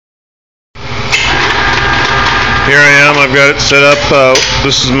Here I am, I've got it set up.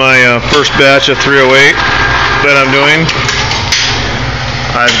 This is my first batch of 308 that I'm doing.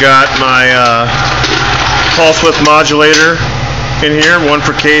 I've got my pulse width modulator in here, one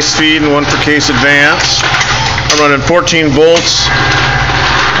for case speed and one for case advance. I'm running 14 volts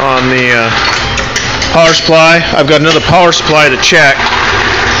on the power supply. I've got another power supply to check.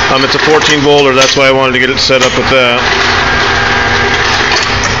 It's a 14 volter, that's why I wanted to get it set up with that.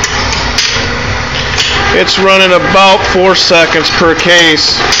 It's running about 4 seconds per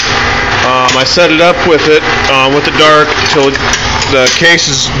case. I set it up with it with the dark till the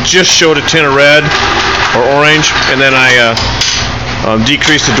cases just showed a tint of red or orange, and then I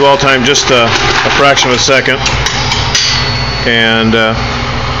decreased the dwell time just a fraction of a second. And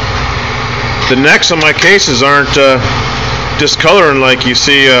the necks on my cases aren't discoloring like you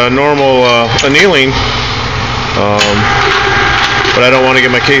see normal annealing. But I don't want to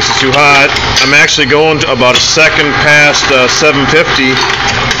get my cases too hot. I'm actually going to about a second past 750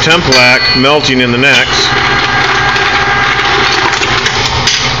 temp lac melting in the necks.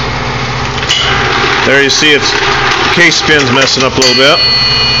 There you see it's case spin's messing up a little bit.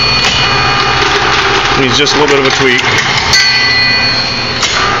 Needs just a little bit of a tweak.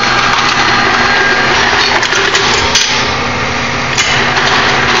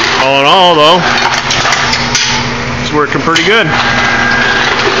 All in all though, it's working pretty good.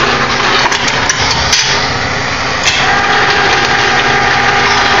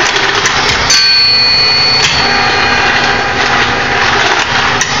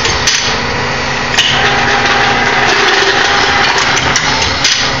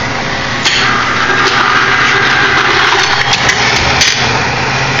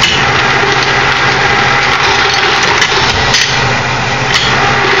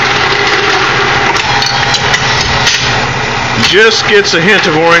 Just gets a hint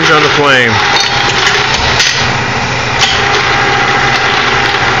of orange on the flame.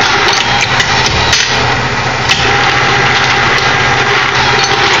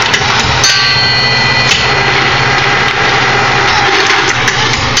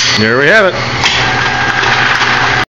 There we have it.